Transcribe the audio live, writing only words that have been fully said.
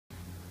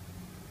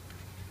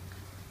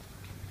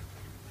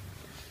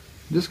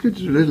I'm just going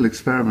to do a little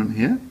experiment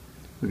here.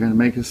 We're going to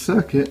make a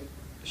circuit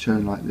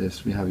shown like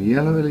this. We have a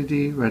yellow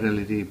LED, red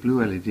LED,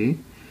 blue LED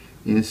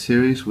in a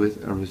series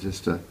with a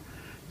resistor.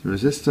 The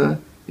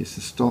resistor is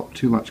to stop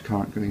too much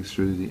current going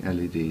through the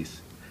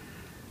LEDs.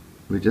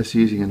 We're just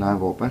using a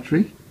 9-volt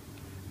battery,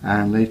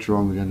 and later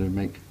on we're going to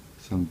make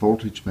some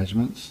voltage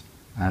measurements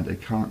and a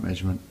current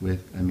measurement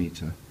with a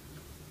meter.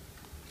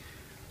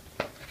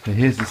 So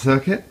here's the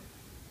circuit.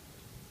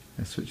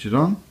 Let's switch it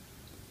on.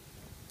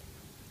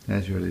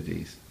 There's your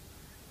LEDs.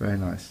 Very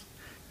nice.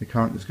 The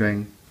current is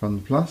going from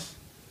the plus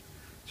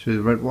through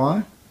the red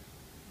wire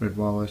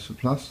was for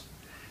plus,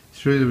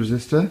 through the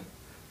resistor,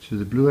 through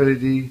the blue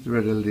LED, the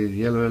red LED, the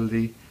yellow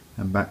LED,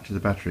 and back to the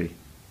battery.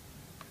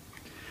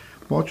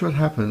 Watch what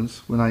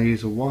happens when I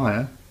use a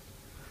wire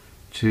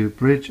to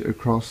bridge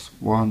across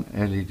one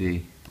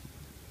LED.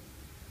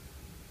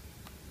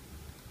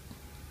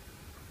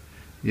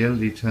 The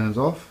LED turns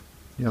off,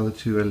 the other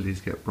two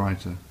LEDs get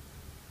brighter.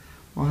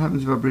 What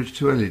happens if I bridge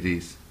two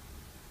LEDs?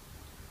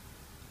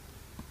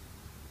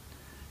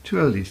 Two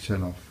LEDs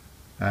turn off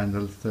and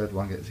the third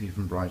one gets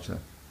even brighter.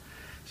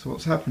 So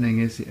what's happening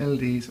is the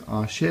LEDs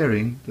are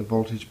sharing the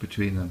voltage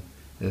between them.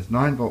 There's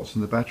 9 volts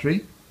in the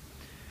battery,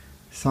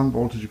 some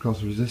voltage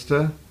across the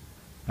resistor,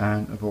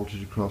 and a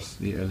voltage across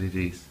the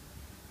LEDs.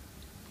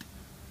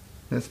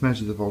 Let's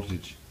measure the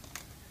voltage.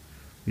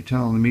 We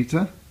turn on the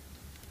meter,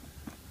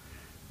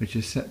 which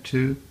is set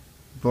to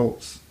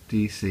volts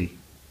DC.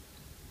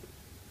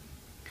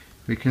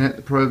 We connect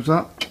the probes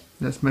up.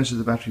 Let's measure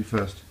the battery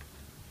first.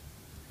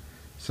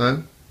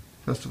 So,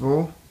 first of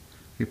all,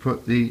 we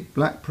put the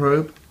black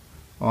probe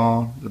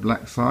on the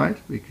black side.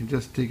 We can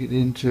just dig it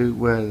into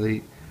where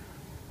the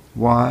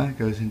wire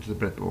goes into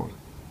the breadboard.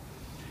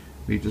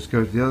 We just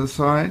go to the other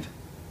side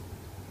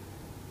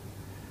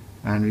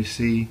and we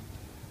see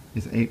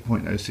it's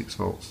 8.06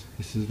 volts.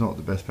 This is not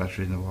the best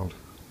battery in the world.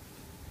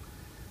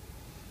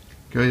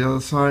 Go to the other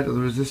side of the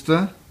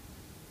resistor.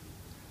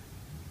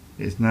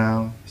 It's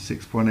now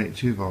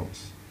 6.82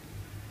 volts.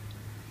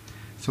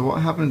 So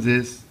what happens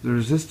is the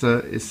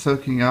resistor is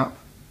soaking up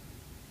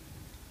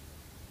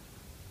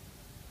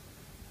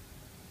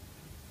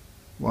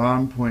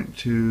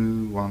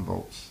 1.21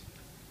 volts.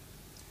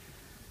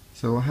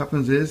 So what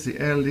happens is the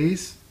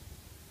LEDs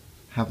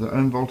have their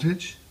own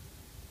voltage.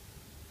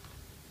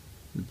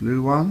 The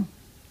blue one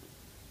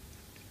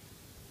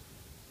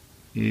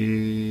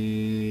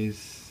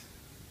is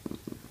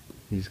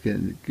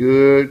getting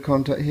good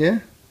contact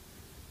here.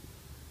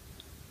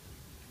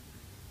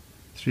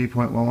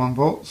 3.11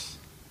 volts.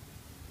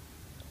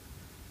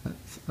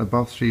 That's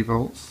above 3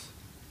 volts.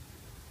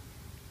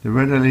 The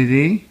red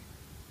LED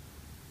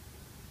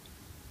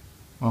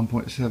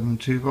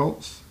 1.72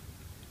 volts,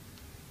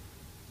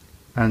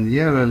 and the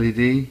yellow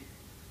LED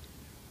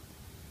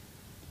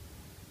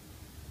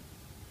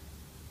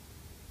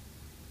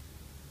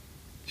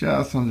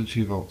just under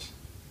 2 volts.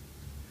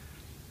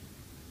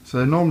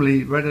 So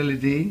normally red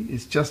LED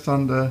is just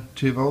under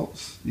 2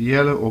 volts, the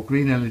yellow or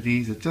green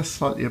LEDs are just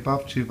slightly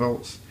above 2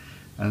 volts,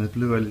 and the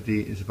blue LED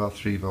is above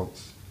 3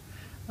 volts.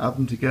 Add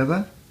them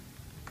together,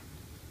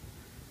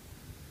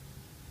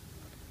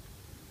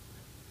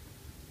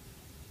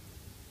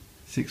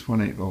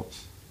 .8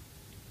 volts.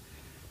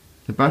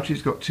 The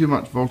battery's got too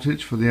much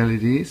voltage for the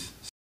LEDs,